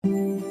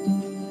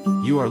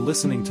You are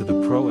listening to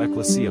the Pro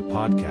Ecclesia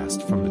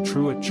podcast from the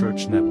Truett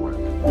Church Network.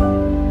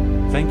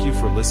 Thank you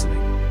for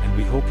listening, and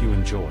we hope you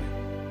enjoy.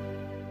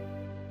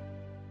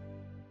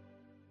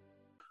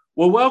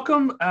 Well,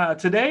 welcome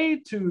today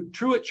to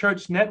Truett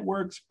Church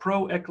Network's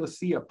Pro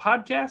Ecclesia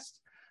podcast.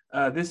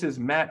 This is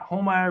Matt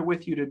Holmeyer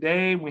with you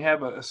today. We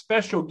have a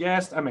special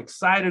guest I'm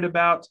excited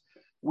about.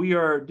 We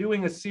are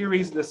doing a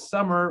series this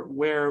summer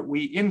where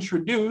we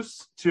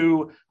introduce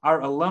to our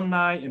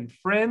alumni and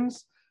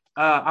friends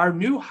our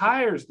new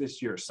hires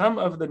this year, some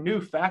of the new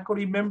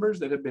faculty members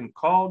that have been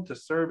called to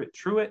serve at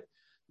Truett,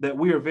 that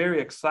we are very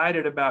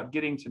excited about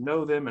getting to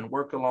know them and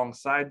work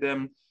alongside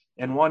them,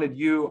 and wanted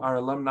you, our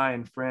alumni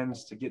and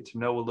friends, to get to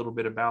know a little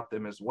bit about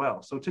them as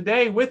well. So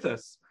today with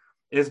us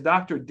is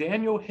Dr.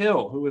 Daniel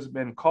Hill, who has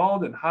been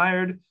called and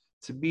hired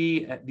to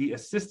be the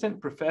assistant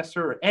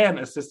professor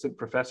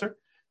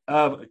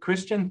of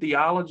Christian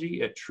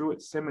theology at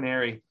Truett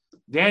Seminary.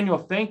 Daniel,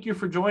 thank you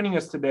for joining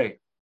us today.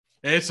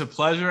 It's a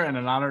pleasure and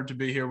an honor to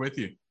be here with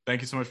you. Thank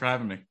you so much for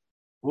having me.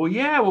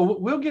 Well,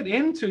 we'll get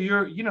into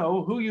your,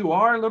 who you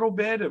are a little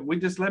bit. And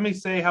let me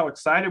say how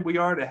excited we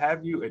are to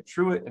have you at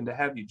Truett and to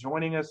have you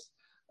joining us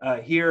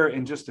here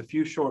in just a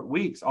few short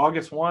weeks.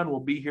 August 1 will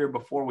be here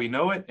before we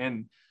know it.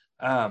 And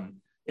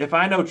if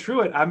I know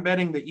Truett, I'm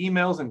betting the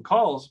emails and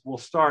calls will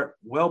start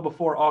well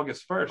before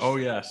August 1st. Oh,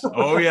 yes.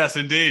 Oh, yes,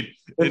 indeed.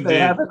 If they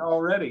haven't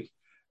already.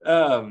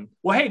 Well,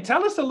 hey,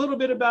 tell us a little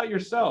bit about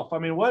yourself. I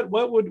mean, what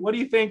do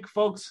you think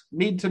folks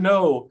need to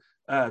know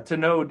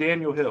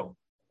Daniel Hill?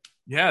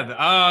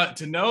 Yeah,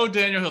 to know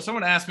Daniel Hill.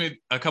 Someone asked me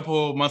a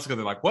couple of months ago,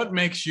 they're like, what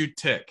makes you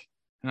tick?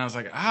 And I was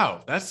like,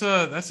 oh, that's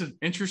an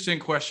interesting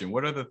question.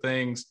 What are the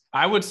things?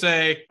 I would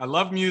say I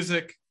love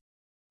music.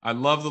 I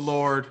love the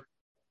Lord.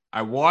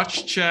 I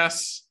watch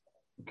chess.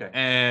 Okay.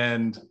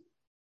 And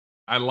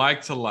I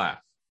like to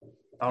laugh.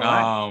 All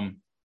right.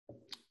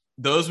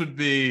 Those would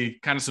be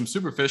kind of some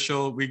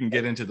superficial. We can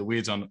get into the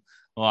weeds on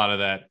a lot of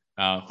that.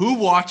 Who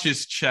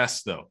watches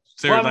chess, though?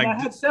 I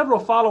had several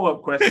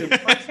follow-up questions.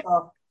 First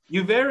off,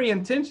 you very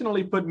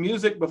intentionally put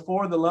music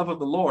before the love of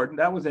the Lord.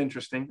 That was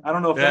interesting. I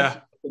don't know if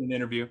that's an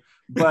interview,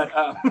 but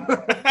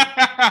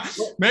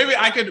maybe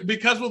I could,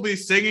 because we'll be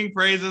singing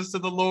praises to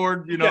the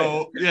Lord.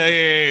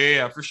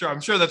 Yeah, for sure.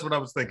 I'm sure that's what I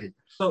was thinking.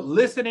 So,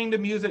 listening to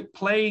music,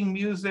 playing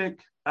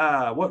music,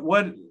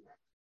 what,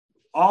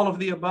 all of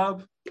the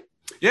above.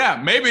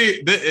 Yeah,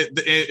 maybe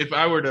if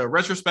I were to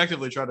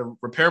retrospectively try to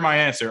repair my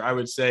answer, I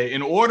would say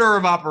in order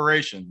of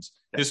operations,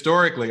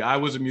 historically, I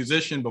was a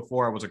musician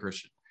before I was a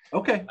Christian.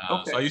 Okay.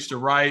 So I used to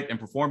write and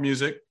perform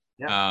music.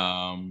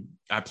 Yeah.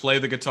 I play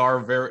the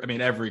guitar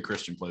every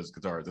Christian plays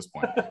guitar at this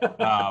point.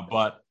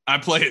 But I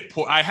play it.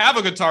 I have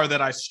a guitar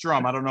that I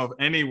strum. I don't know if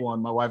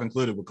anyone, my wife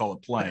included, would call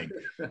it playing.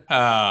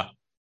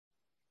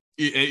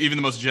 Even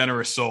the most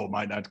generous soul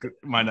might not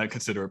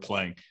consider it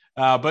playing.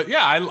 But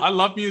yeah, I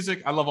love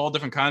music. I love all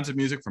different kinds of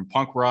music, from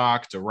punk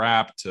rock to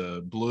rap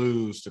to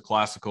blues to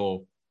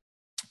classical,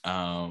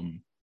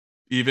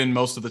 even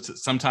most of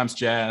sometimes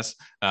jazz.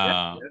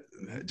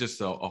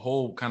 Just a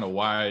whole kind of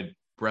wide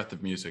breadth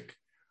of music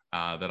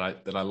that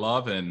I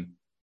love, and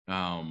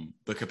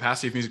the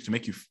capacity of music to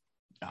make you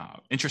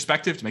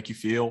introspective, to make you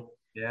feel.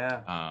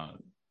 Yeah.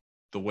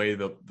 The way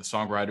the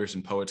songwriters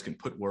and poets can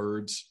put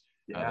words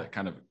that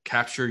kind of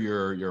capture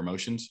your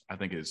emotions, I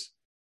think is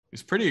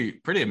pretty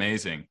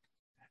amazing.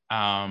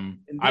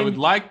 I would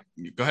like.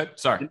 Go ahead.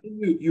 Sorry.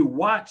 You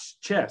watch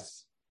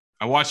chess.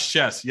 I watch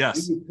chess.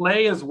 Yes. Do you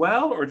play as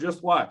well, or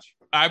just watch?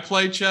 I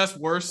play chess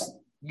less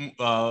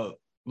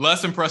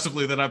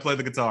impressively than I play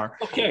the guitar.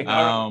 Okay.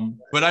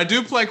 But I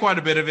do play quite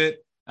a bit of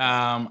it.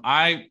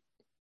 I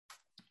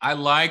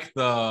like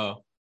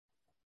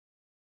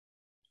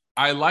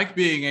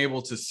being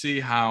able to see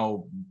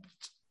how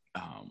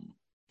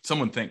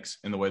someone thinks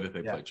in the way that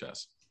they play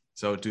chess.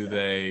 So are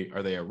they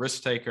a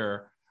risk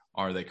taker?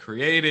 Are they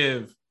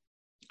creative?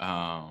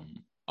 A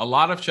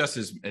lot of chess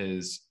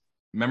is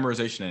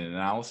memorization and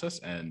analysis.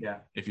 And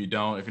if you're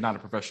not a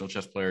professional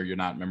chess player, you're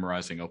not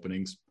memorizing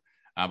openings.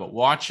 But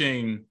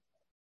watching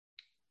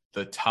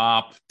the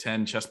top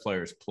 10 chess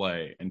players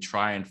play and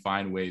try and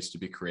find ways to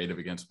be creative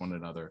against one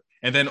another,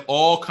 and then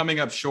all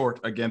coming up short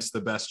against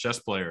the best chess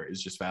player,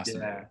 is just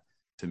fascinating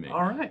to me.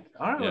 All right.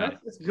 Well,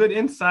 that's good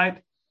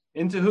insight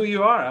into who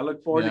you are. I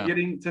look forward to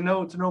getting to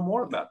know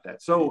more about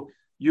that. So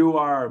you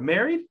are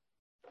married?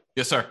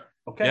 Yes, sir.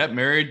 Okay. Yeah,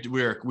 married.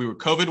 We were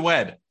COVID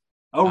wed.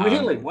 Oh,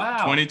 really? Wow.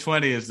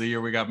 2020 is the year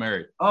we got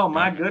married. Oh,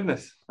 my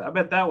goodness. I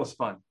bet that was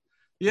fun.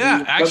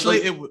 Yeah, actually,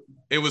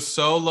 it was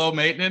so low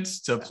maintenance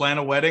to plan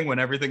a wedding when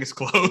everything is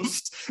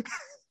closed.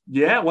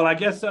 Yeah, well, I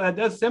guess it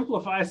does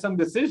simplify some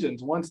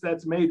decisions once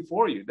that's made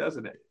for you,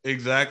 doesn't it?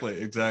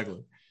 Exactly.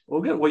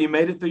 Well, good. Well, you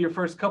made it through your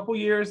first couple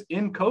years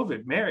in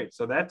COVID, married.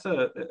 So that's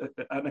an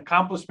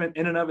accomplishment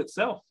in and of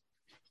itself.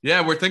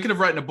 Yeah, we're thinking of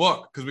writing a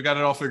book because we got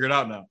it all figured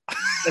out now.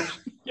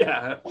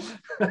 Yeah,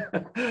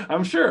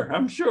 I'm sure.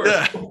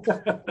 Yeah.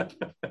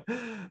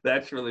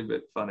 That's really a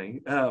bit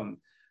funny.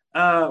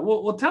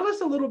 Well, tell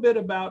us a little bit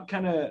about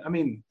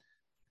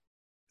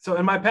so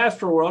in my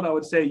pastoral world, I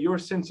would say your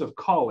sense of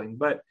calling,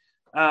 but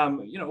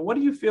What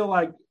do you feel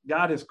like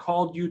God has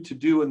called you to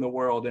do in the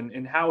world,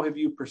 and how have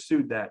you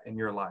pursued that in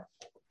your life?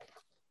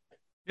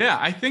 Yeah,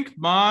 I think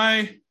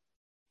my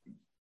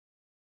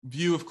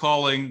view of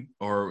calling,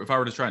 or if I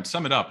were to try and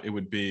sum it up, it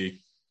would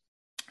be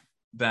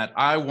that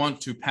I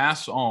want to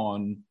pass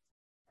on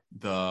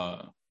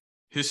the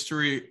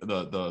history,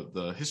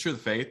 the history of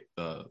the faith,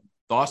 the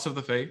thoughts of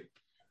the faith,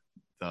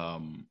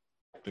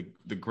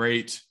 the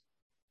great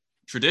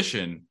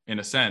tradition, in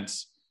a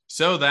sense,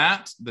 so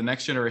that the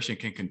next generation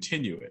can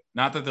continue it.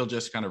 Not that they'll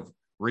just kind of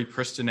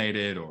repristinate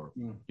it or,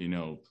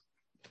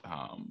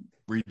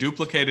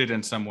 reduplicate it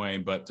in some way,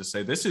 but to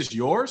say, this is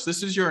yours,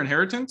 this is your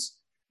inheritance.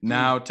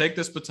 Now take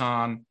this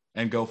baton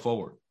and go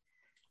forward.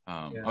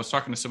 I was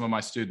talking to some of my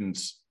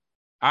students.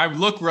 I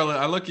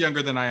look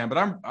younger than I am,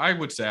 but I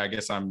would say, I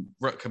guess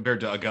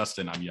compared to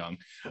Augustine, I'm young.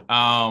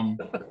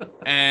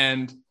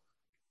 And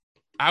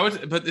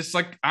but it's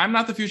like, I'm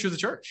not the future of the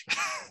church.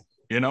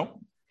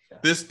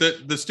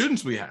 The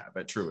students we have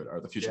at Truett are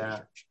the future of the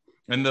church,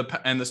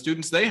 and the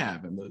students they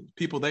have and the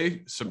people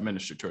they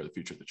minister to are the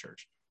future of the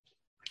church.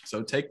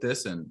 So take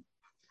this and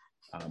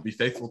be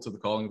faithful to the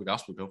calling of the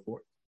gospel. Go for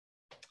it.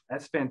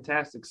 That's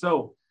fantastic.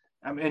 So,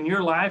 in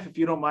your life, if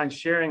you don't mind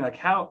sharing, like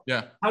how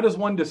does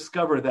one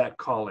discover that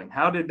calling?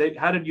 How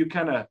did you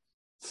kind of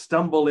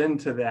stumble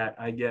into that,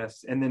 I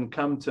guess, and then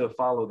come to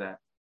follow that?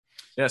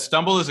 Yeah,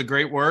 stumble is a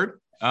great word.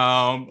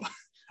 I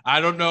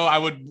don't know. I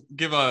would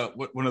give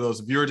one of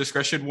those viewer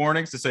discretion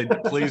warnings to say,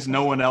 please,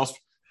 no one else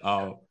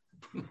follow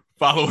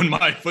in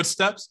my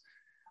footsteps.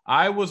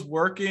 I was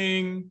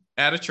working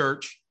at a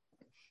church,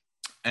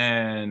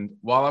 and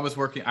while I was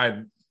working,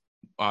 I'd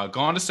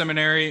gone to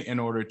seminary in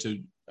order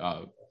to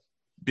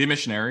be a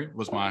missionary,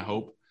 was my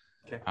hope.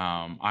 Okay.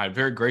 I had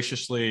very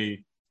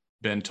graciously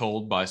been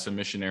told by some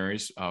missionary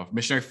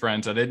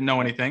friends I didn't know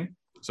anything.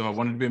 So if I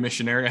wanted to be a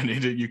missionary,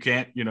 you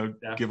can't,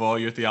 give all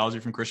your theology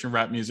from Christian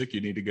rap music.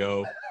 You need to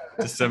go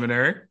to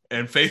seminary,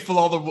 and faithful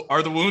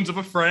are the wounds of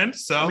a friend.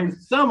 So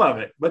some of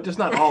it, but just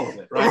not all of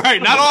it, right?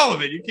 Right, not all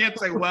of it. You can't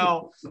say,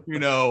 well,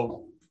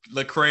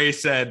 Lecrae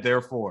said,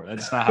 therefore.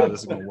 That's not how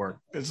this is going to work,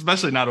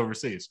 especially not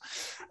overseas.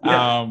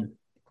 Yeah.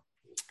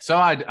 So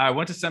I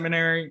went to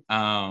seminary,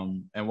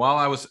 and while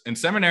I was in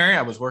seminary,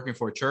 I was working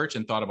for a church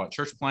and thought about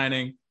church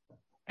planning,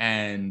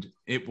 and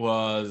it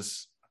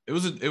was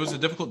a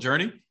difficult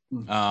journey.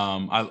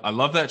 I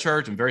love that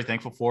church. I'm very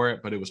thankful for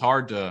it, but it was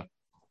hard to.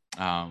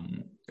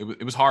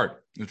 It was hard.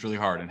 It was really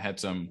hard, and had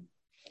some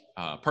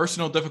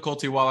personal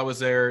difficulty while I was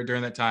there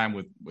during that time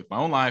with my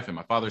own life and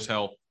my father's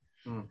health.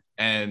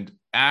 And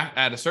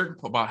at a certain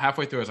about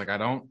halfway through, I was like, I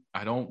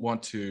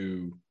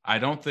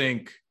don't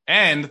think.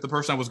 And the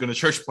person I was going to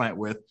church plant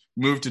with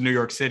moved to New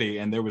York City,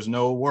 and there was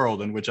no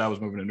world in which I was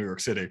moving to New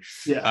York City.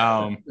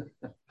 Yeah.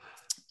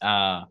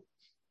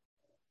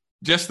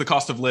 Just the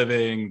cost of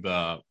living,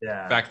 the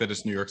fact that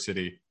it's New York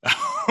City.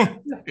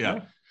 Yeah.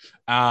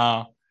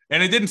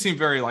 And it didn't seem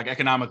very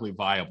economically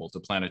viable to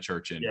plant a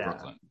church in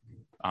Brooklyn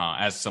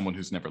as someone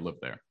who's never lived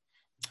there.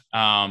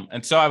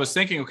 And so I was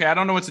thinking, okay, I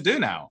don't know what to do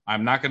now.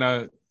 I'm not going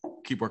to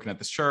keep working at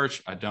this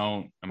church. I'm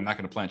not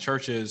going to plant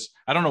churches.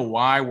 I don't know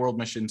why World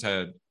Missions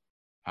had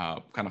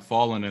kind of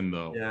fallen in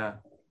the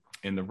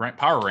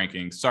power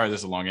rankings. Sorry,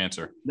 this is a long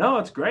answer. No,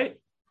 it's great.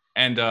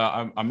 And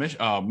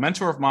a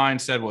mentor of mine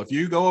said, well, if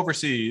you go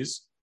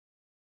overseas,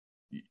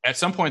 at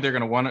some point they're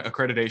going to want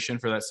accreditation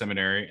for that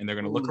seminary, and they're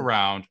going to look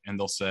around and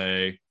they'll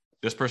say,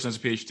 this person's a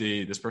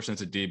PhD, this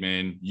person's a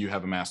DMin, you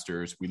have a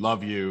master's, we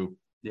love you,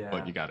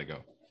 but you got to go.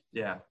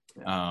 Yeah.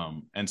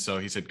 And so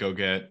he said,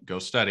 go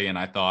study. And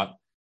I thought,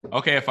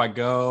 okay, if I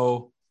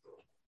go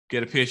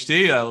get a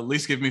PhD, at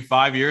least give me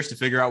 5 years to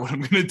figure out what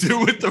I'm going to do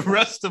with the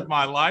rest of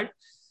my life.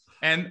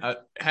 And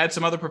had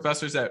some other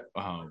professors that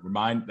I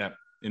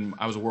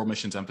was a world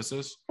missions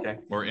emphasis,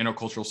 or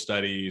intercultural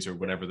studies, or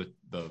whatever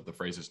the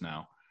phrase is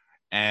now.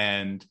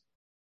 And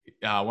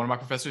one of my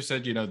professors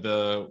said,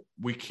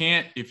 we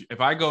can't, if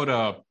I go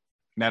to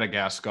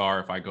Madagascar,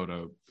 if I go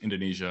to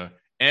Indonesia,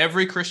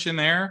 every Christian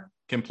there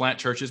can plant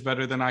churches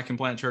better than I can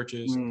plant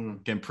churches,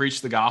 can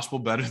preach the gospel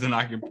better than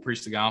I can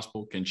preach the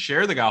gospel, can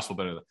share the gospel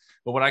better.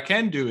 But what I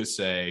can do is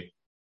say,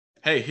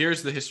 hey,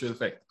 here's the history of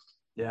the faith.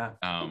 Yeah.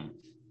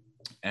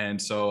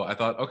 And so I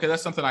thought, okay,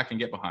 that's something I can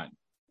get behind.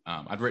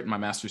 I'd written my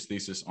master's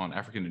thesis on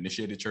African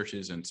initiated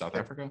churches in South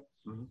Africa.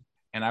 Mm-hmm.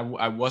 And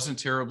I wasn't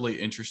terribly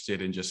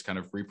interested in just kind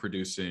of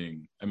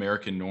reproducing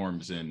American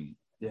norms in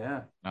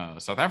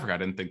South Africa. I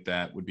didn't think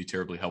that would be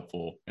terribly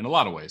helpful in a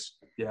lot of ways.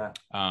 Yeah.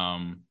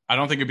 I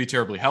don't think it'd be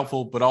terribly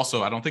helpful, but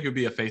also I don't think it'd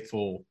be a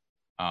faithful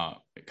kind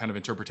of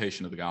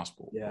interpretation of the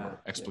gospel,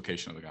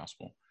 explication of the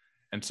gospel.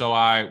 And so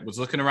I was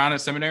looking around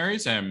at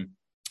seminaries and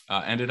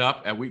ended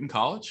up at Wheaton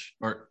College,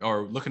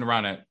 or looking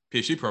around at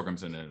PhD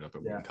programs, and ended up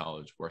at Wheaton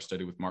College, where I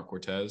studied with Mark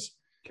Cortez.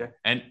 Okay.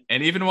 And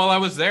even while I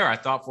was there, I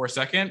thought for a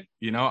second,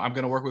 I'm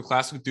going to work with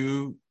classical,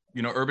 do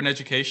urban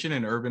education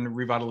and urban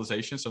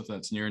revitalization, something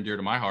that's near and dear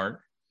to my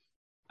heart.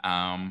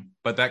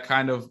 But that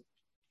kind of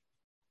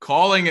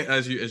calling,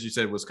 as you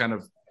said, was kind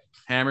of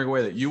hammering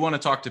away that you want to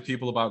talk to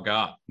people about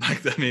God.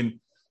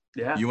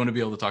 Yeah. You want to be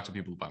able to talk to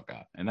people about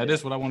God. And that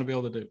is what I want to be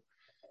able to do.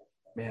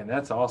 Man,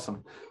 that's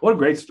awesome. What a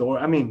great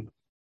story. I mean,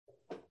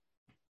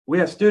 we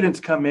have students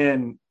come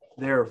in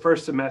their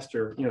first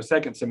semester,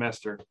 second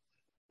semester,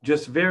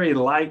 just very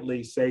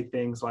lightly say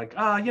things like,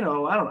 I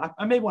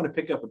may want to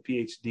pick up a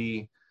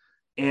PhD,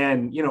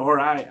 and, or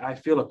I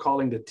feel a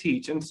calling to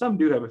teach. And some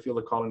do have a feel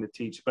a calling to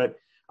teach, but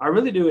I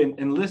really do.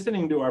 In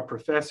listening to our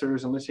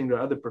professors and listening to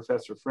other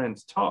professor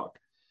friends talk,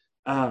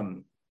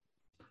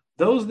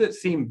 those that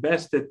seem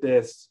best at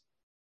this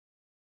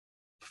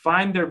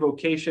find their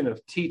vocation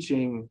of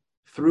teaching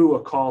through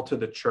a call to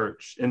the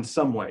church in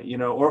some way,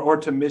 or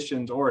to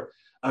missions, or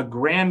a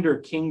grander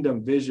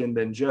kingdom vision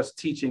than just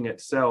teaching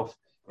itself.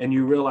 And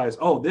you realize,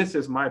 oh, this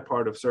is my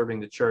part of serving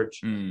the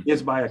church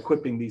is by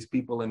equipping these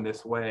people in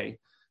this way.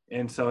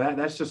 And so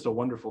that's just a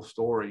wonderful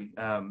story.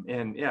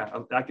 And yeah,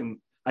 I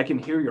can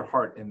hear your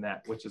heart in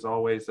that, which is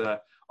always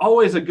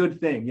a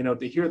good thing,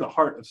 to hear the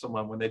heart of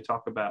someone when they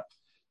talk about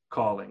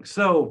calling.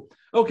 So,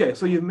 okay.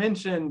 So you've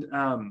mentioned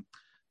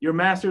your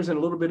master's and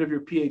a little bit of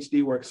your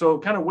PhD work. So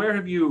kind of where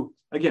have you,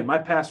 again, my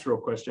pastoral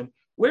question,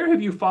 where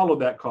have you followed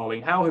that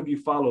calling? How have you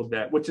followed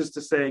that? Which is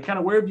to say, kind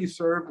of where have you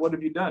served? What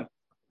have you done?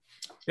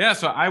 Yeah,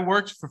 so I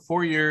worked for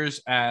 4 years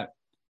at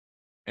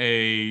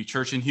a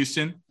church in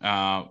Houston.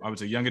 I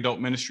was a young adult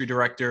ministry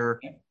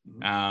director,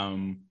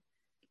 and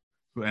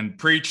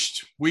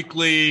preached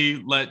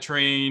weekly,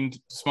 trained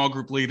small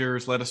group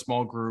leaders, led a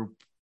small group,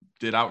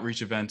 did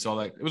outreach events, all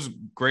that. It was a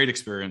great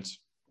experience.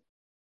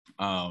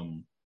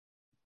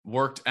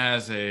 Worked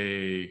as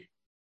a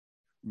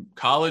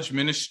college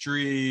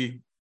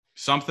ministry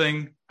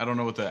something. I don't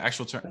know what the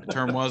actual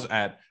term was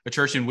at a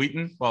church in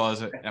Wheaton while I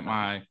was in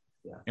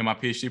my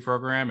PhD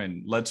program,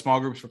 and led small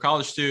groups for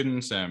college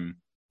students and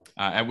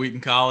at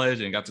Wheaton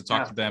College, and got to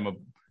talk to them.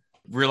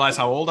 Realize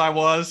how old I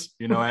was,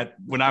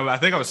 when I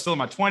think I was still in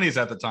my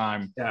 20s at the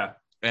time. Yeah.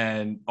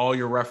 And all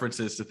your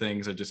references to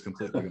things are just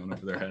completely going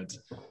over their heads.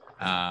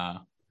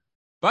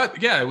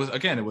 But yeah, it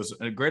was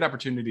a great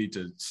opportunity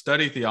to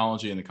study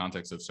theology in the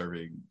context of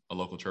serving a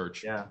local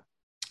church. Yeah.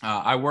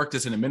 I worked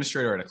as an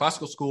administrator at a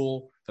classical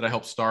school that I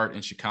helped start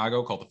in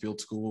Chicago called the Field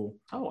School.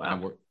 Oh,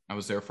 wow. I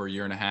was there for a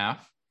year and a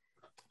half.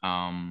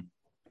 And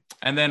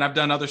then I've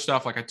done other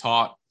stuff. Like I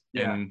taught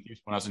when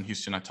I was in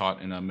Houston, I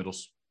taught in a middle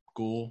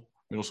school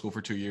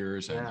for 2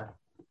 years, and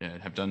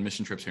have done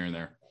mission trips here and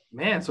there.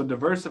 Man, so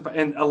diversify.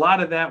 And a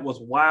lot of that was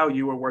while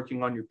you were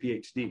working on your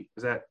PhD.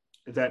 Is that?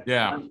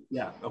 Yeah.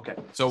 Okay.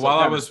 So while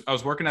I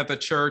was working at the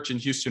church in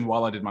Houston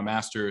while I did my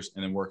master's,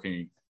 and then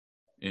working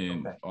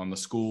on the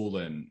school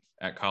and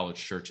at college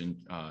church in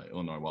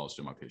Illinois while I was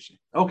doing my PhD.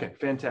 Okay,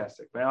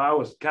 fantastic. Well, I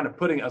was kind of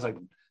I was like,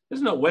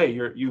 there's no way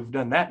you've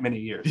done that many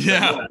years.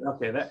 Yeah.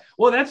 Okay.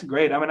 That's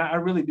great. I mean, I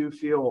really do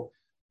feel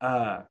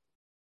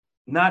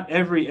not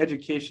every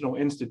educational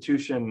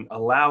institution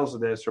allows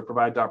this or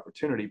provides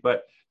opportunity,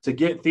 but to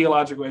get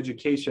theological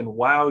education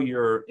while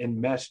you're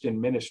enmeshed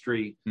in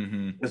ministry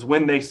is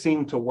when they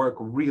seem to work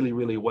really,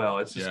 really well.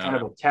 It's just kind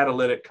of a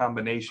catalytic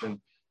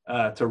combination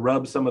to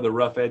rub some of the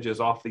rough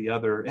edges off the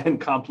other and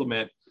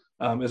complement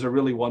is a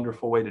really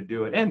wonderful way to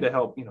do it, and to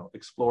help,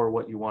 explore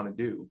what you want to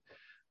do.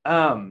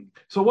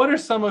 So what are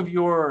some of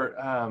your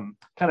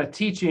kind of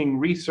teaching,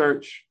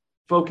 research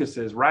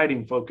focuses,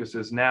 writing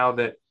focuses now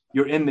that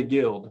you're in the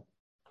guild?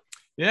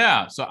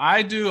 Yeah, so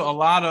I do a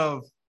lot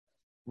of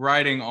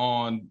writing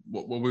on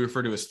what we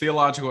refer to as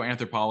theological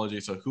anthropology.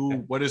 So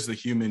what is the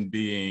human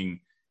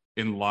being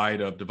in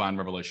light of divine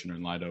revelation, or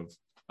in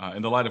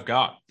the light of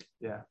God,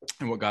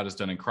 and what God has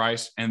done in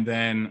Christ. And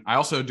then I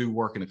also do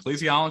work in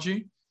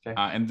ecclesiology,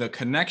 and the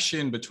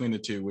connection between the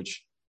two,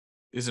 which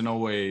isn't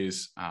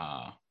always,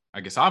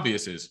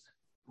 obvious, is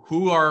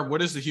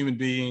what is the human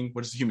being,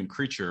 what is the human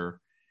creature,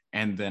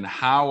 and then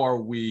how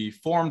are we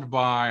formed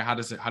by, how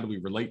do we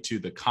relate to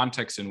the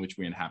context in which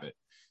we inhabit?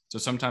 So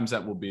sometimes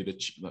that will be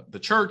the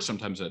church,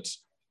 sometimes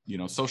that's,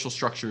 social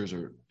structures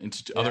or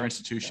other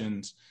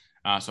institutions.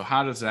 So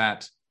how does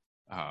that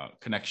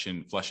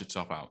connection flesh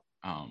itself out?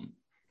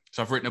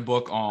 So I've written a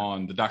book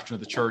on the doctrine of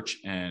the church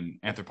and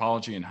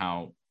anthropology and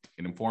how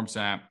it informs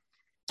that.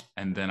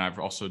 And then I've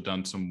also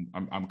done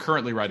I'm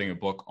currently writing a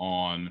book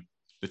on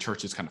the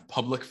church's kind of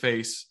public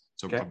face,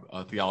 so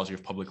a theology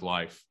of public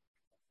life.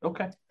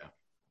 Okay. Yeah.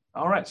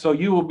 All right. So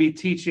you will be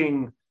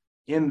teaching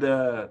in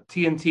the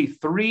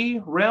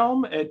TNT3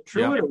 realm at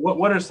Truett, or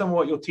what are some of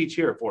what you'll teach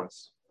here for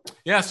us?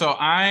 Yeah. So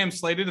I am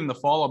slated in the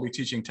fall. I'll be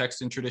teaching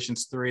Text and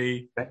Traditions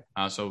 3.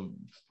 So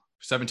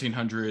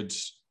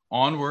 1700s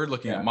onward,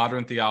 looking at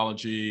modern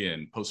theology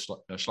and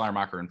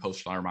post-Schleiermacher and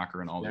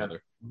post-Schleiermacher and all the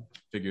other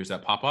figures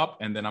that pop up.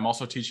 And then I'm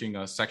also teaching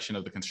a section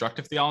of the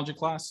constructive theology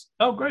class.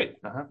 Oh, great.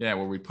 Yeah,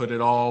 where we put it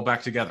all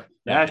back together.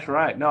 That's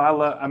right. No,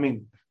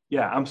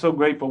 I'm so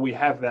grateful we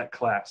have that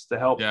class to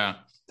help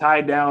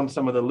tie down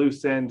some of the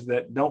loose ends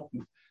that don't.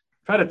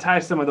 Try to tie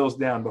some of those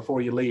down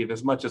before you leave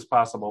as much as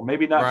possible.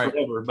 Maybe not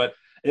forever, but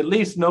at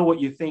least know what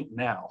you think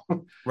now.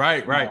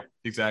 Right.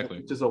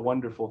 Exactly. Which is a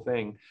wonderful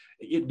thing.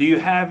 Do you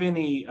have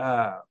any,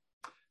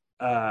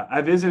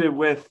 I visited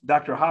with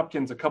Dr.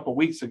 Hopkins a couple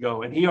weeks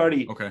ago, and he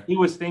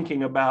was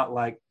thinking about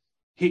like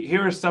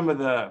here are some of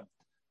the,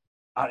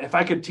 if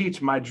I could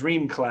teach my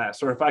dream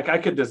class, or if I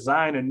could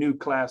design a new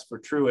class for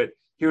Truett,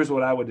 here's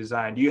what I would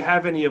design. Do you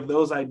have any of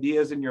those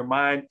ideas in your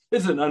mind?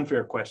 This is an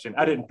unfair question.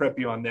 I didn't prep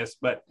you on this,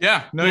 but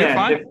yeah, no, you're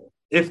fine.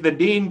 If the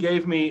dean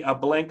gave me a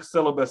blank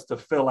syllabus to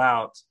fill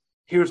out,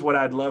 here's what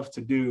I'd love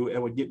to do. It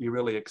would get me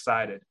really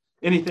excited.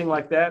 Anything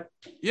like that?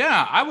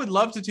 Yeah, I would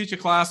love to teach a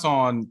class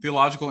on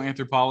theological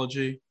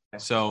anthropology.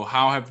 So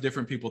how have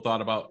different people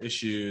thought about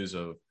issues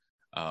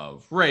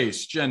of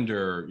race,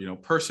 gender,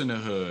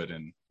 personhood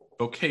and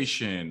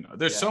vocation?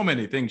 There's so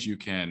many things you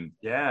can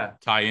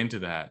tie into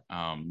that.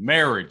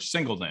 Marriage,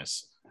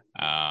 singleness,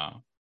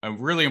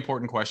 really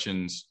important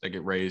questions that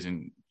get raised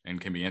and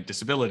can be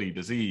disability,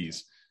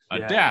 disease,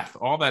 death.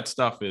 All that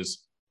stuff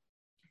is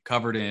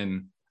covered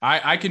in.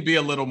 I can be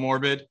a little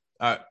morbid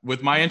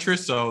with my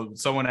interests. So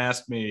someone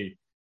asked me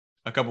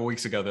a couple of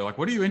weeks ago, they're like,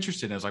 what are you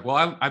interested in? I was like,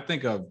 well, I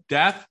think of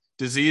death,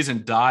 disease,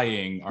 and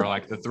dying are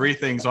like the three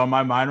things on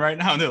my mind right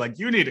now. And they're like,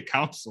 you need a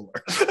counselor.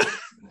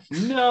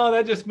 No,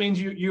 that just means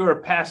you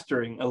are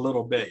pastoring a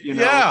little bit.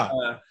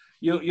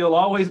 You'll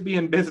always be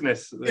in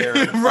business there.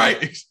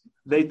 Right.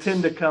 They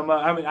tend to come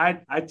up. I mean,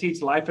 I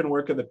teach life and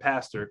work of the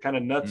pastor, kind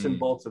of nuts and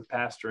bolts of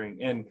pastoring.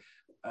 And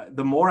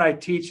the more I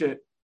teach it,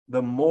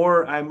 the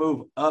more I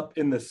move up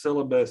in the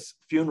syllabus,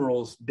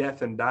 funerals,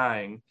 death, and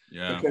dying,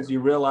 because you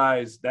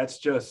realize that's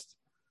just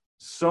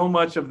so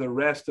much of the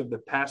rest of the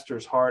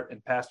pastor's heart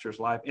and pastor's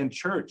life. And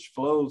church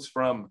flows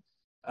from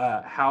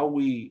how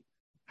we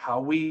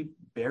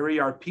bury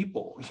our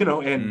people,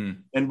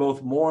 and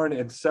both mourn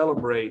and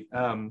celebrate.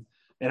 And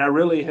I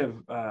really have,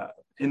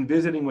 in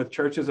visiting with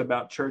churches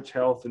about church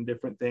health and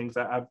different things,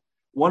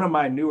 one of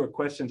my newer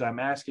questions I'm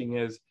asking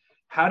is,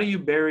 how do you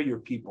bury your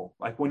people?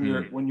 Like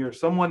when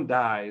someone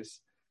dies,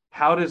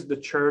 how does the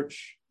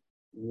church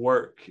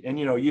work? And,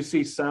 you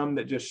see some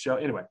that just show,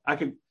 anyway,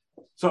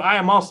 so I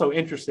am also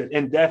interested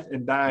in death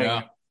and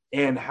dying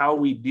and how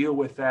we deal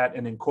with that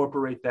and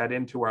incorporate that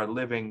into our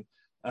living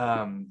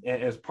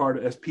as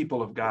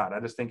people of God.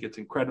 I just think it's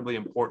incredibly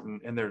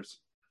important. And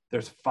there's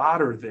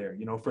fodder there,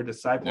 for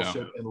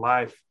discipleship in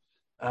life,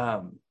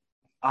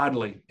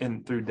 oddly,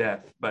 and through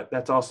death, but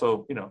that's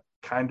also,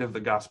 kind of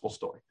the gospel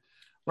story.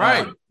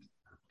 Right.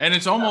 And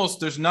it's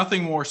almost, there's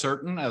nothing more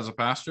certain as a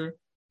pastor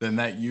than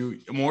that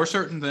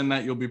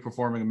you'll be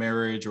performing a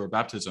marriage or a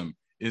baptism,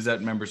 is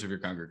that members of your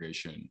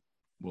congregation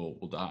will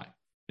die.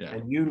 Yeah.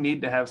 And you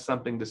need to have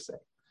something to say.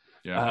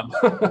 Yeah.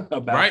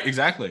 About right.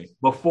 Exactly.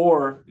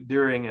 Before,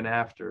 during, and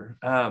after.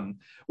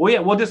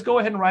 We'll just go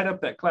ahead and write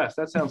up that class.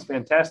 That sounds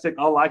fantastic.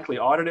 I'll likely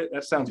audit it.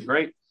 That sounds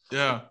great.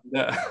 Yeah.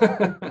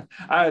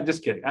 I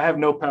just kidding. I have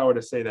no power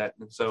to say that.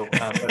 And so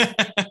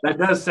that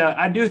does sound,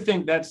 I do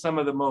think that's some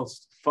of the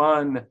most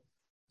fun,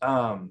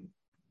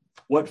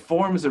 what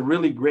forms a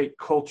really great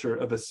culture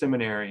of a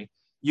seminary.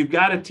 You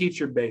got to teach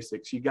your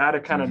basics. You got to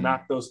kind of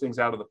knock those things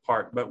out of the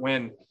park. But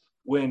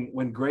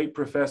when great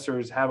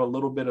professors have a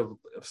little bit of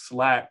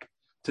slack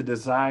to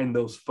design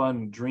those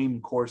fun dream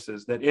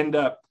courses that end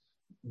up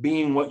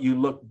being what you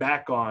look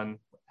back on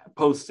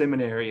post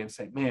seminary and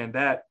say, man,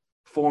 that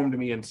formed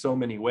me in so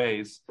many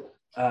ways.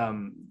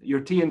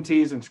 Your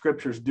TNTs and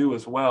scriptures do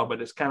as well,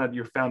 but it's kind of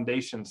your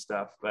foundation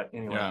stuff. But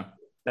anyway,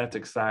 that's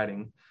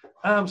exciting.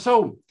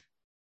 So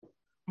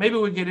maybe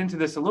we get into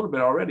this a little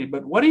bit already,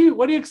 but what are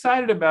you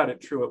excited about at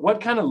Truett?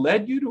 What kind of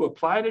led you to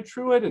apply to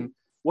Truett, and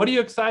what are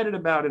you excited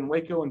about in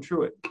Waco and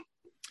Truett?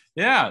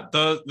 Yeah,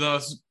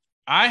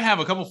 I have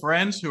a couple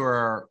friends who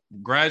are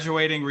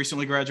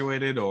recently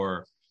graduated,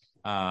 or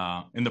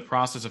in the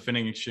process of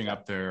finishing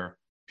up their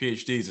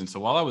PhDs. And so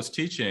while I was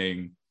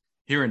teaching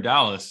here in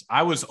Dallas,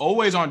 I was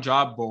always on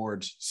job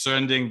boards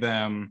sending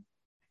them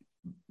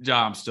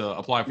jobs to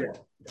apply for.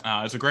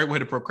 It's a great way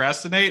to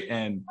procrastinate,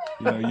 and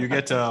you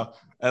get to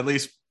at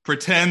least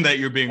pretend that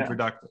you're being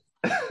productive.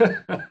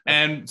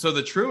 And so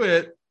the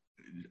Truett,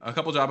 a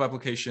couple job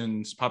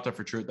applications popped up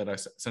for Truett that I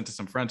sent to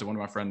some friends, and one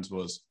of my friends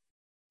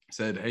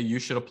said, hey, you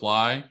should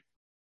apply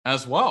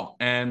as well.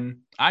 And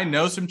I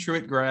know some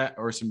Truett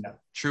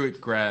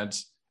Truett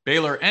grads,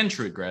 Baylor and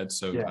Truett grads.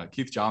 So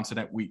Keith Johnson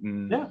at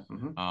Wheaton.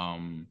 Yeah.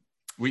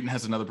 Wheaton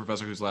has another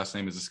professor whose last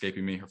name is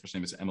escaping me. Her first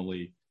name is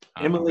Emily.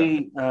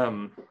 Emily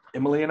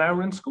and I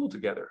were in school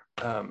together.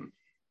 I'm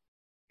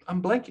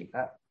blanking.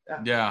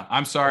 Yeah,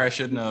 I'm sorry. I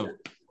shouldn't have.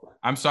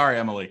 I'm sorry,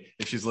 Emily,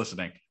 if she's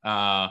listening.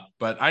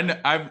 But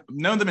I've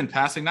known them in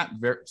passing, not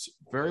very,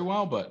 very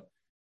well, but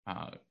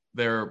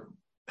they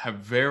have a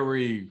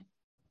very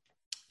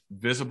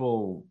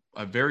visible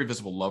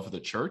love for the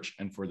church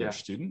and for their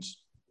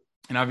students.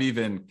 And I've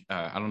even,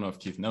 I don't know if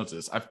Keith knows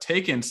this, I've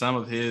taken some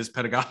of his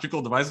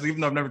pedagogical devices,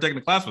 even though I've never taken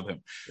a class with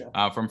him,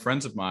 from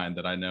friends of mine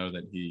that I know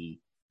that he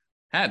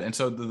had. And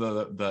so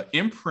the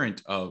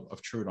imprint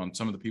of Truett on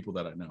some of the people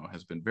that I know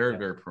has been very,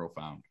 very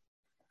profound.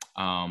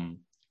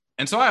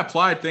 And so I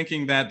applied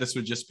thinking that this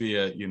would just be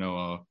a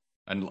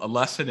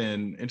lesson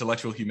in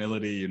intellectual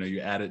humility. You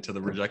add it to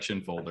the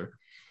rejection folder.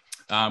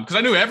 Because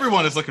I knew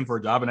everyone is looking for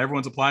a job and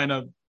everyone's applying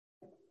to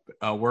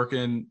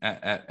working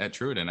at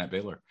Truett and at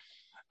Baylor.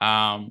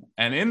 And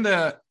in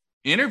the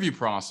interview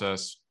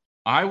process,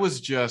 I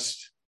was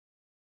just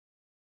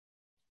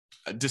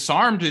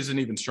disarmed isn't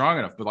even strong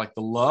enough, but like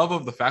the love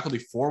of the faculty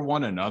for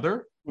one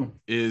another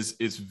is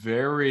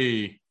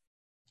very,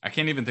 I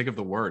can't even think of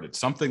the word. It's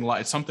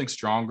something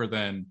stronger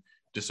than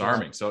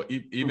disarming. Yeah. So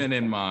even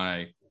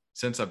in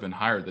since I've been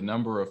hired, the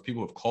number of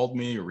people who have called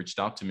me or reached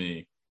out to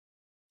me,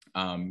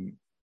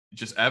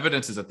 just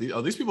evidences that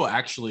these people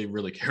actually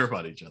really care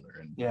about each other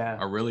and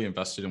are really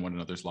invested in one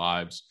another's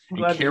lives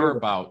and care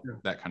about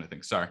that kind of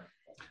thing. Sorry.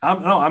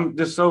 I'm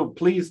just so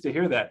pleased to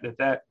hear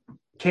that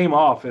came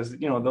off as,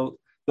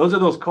 those are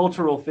those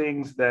cultural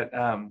things that,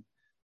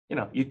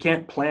 you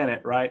can't plan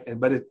it, right?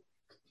 But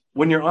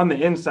when you're on the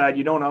inside,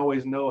 you don't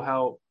always know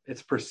how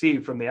it's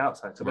perceived from the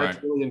outside. So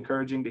that's really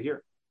encouraging to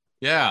hear.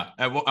 Yeah.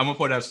 At one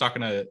point I was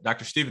talking to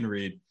Dr. Stephen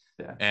Reed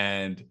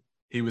and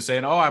he was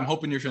saying, I'm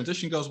hoping your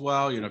transition goes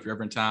well. If you're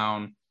ever in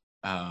town,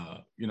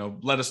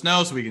 let us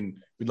know so we'd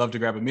love to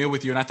grab a meal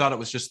with you. And I thought it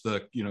was just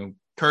the,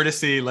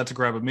 courtesy, let's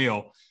grab a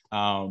meal.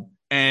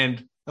 And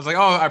I was like,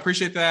 I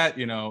appreciate that.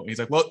 He's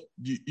like, well,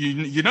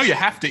 you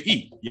have to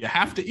eat. You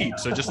have to eat.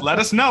 So just let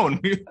us know.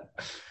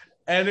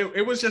 And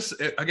it was just,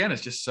 again,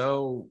 it's just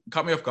so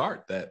caught me off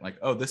guard that like,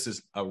 this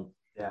is a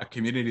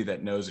community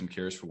that knows and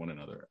cares for one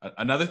another.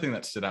 Another thing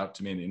that stood out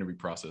to me in the interview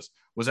process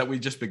was that we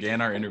just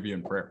began our interview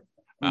in prayer.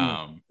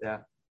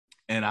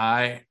 And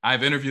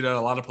I've interviewed at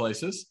a lot of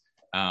places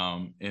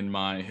in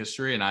my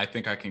history, and I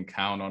think I can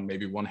count on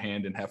maybe one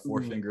hand and have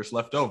four fingers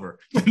left over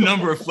the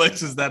number of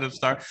places that have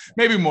started,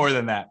 maybe more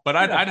than that, but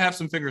I'd have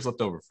some fingers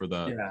left over for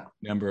the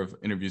number of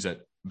interviews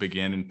that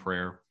began in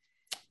prayer.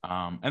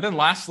 And then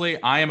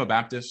lastly, I am a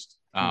Baptist,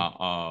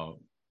 Baptist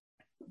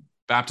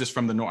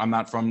from the north. I'm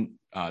not from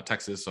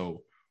Texas,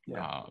 so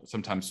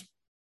sometimes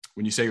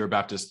when you say you're a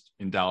Baptist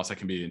in Dallas, that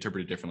can be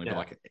interpreted differently, but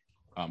like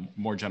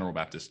more general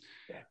Baptist.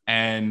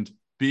 And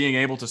being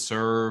able to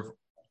serve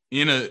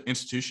in an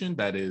institution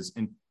that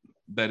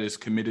is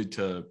committed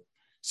to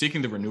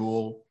seeking the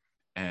renewal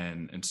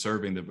and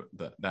serving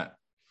that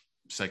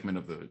segment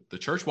of the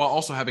church, while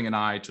also having an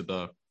eye to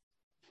the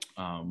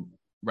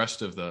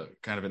rest of the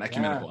kind of an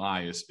ecumenical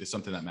eye is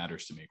something that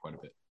matters to me quite a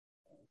bit.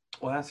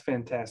 Well, that's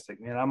fantastic,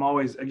 man. I'm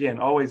always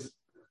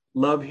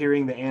love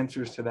hearing the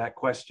answers to that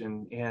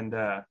question. And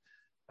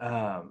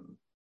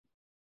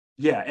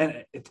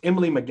and it's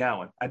Emily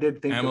McGowan. I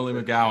did think Emily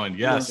McGowan.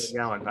 Yes.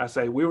 Emily McGowan. I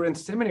say we were in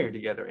seminary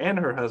together, and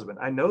her husband.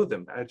 I know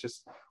them. I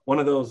just one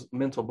of those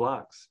mental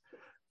blocks.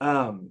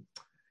 And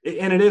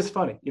it is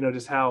funny,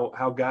 just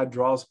how God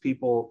draws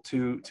people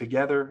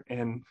together.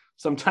 And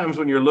sometimes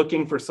when you're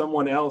looking for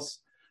someone else,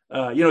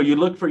 you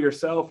look for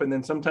yourself, and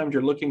then sometimes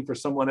you're looking for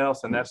someone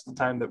else, and that's the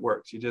time that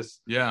works. You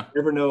just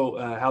never know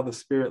how the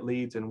Spirit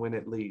leads and when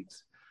it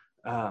leads.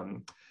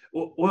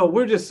 Well,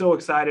 we're just so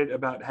excited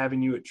about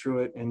having you at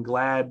Truett and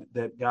glad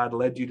that God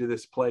led you to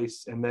this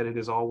place and that it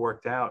has all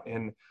worked out,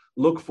 and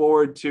look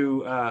forward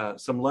to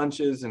some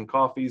lunches and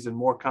coffees and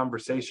more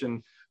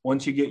conversation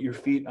once you get your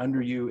feet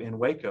under you in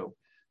Waco.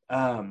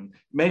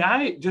 May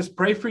I just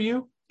pray for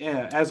you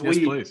as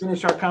we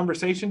finish our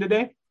conversation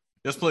today?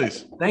 Yes,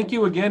 please. Thank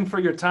you again for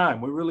your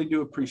time. We really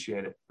do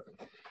appreciate it.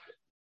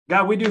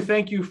 God, we do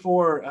thank you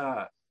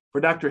for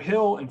Dr.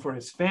 Hill and for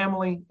his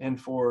family and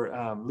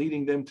for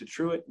leading them to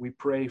Truett. We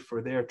pray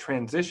for their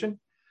transition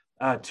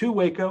to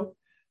Waco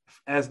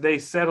as they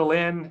settle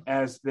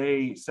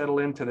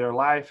into their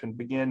life and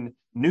begin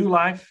new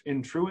life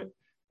in Truett,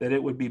 that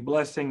it would be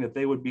blessing, that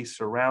they would be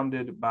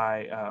surrounded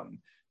by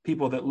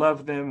people that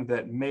love them,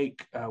 that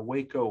make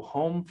Waco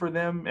home for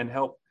them and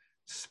help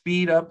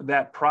speed up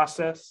that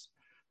process.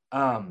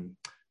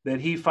 That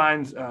he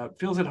feels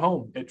at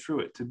home at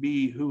Truett, to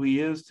be who he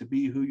is, to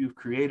be who you've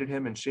created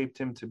him and shaped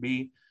him to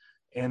be,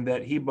 and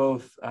that he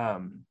both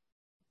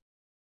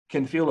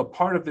can feel a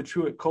part of the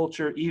Truett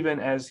culture, even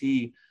as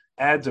he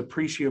adds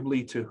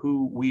appreciably to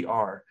who we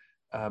are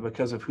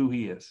because of who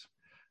he is.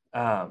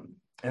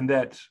 And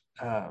that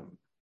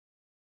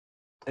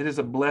it is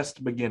a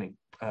blessed beginning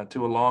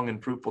to a long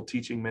and fruitful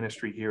teaching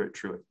ministry here at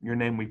Truett. In your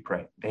name we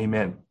pray.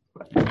 Amen.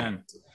 Amen.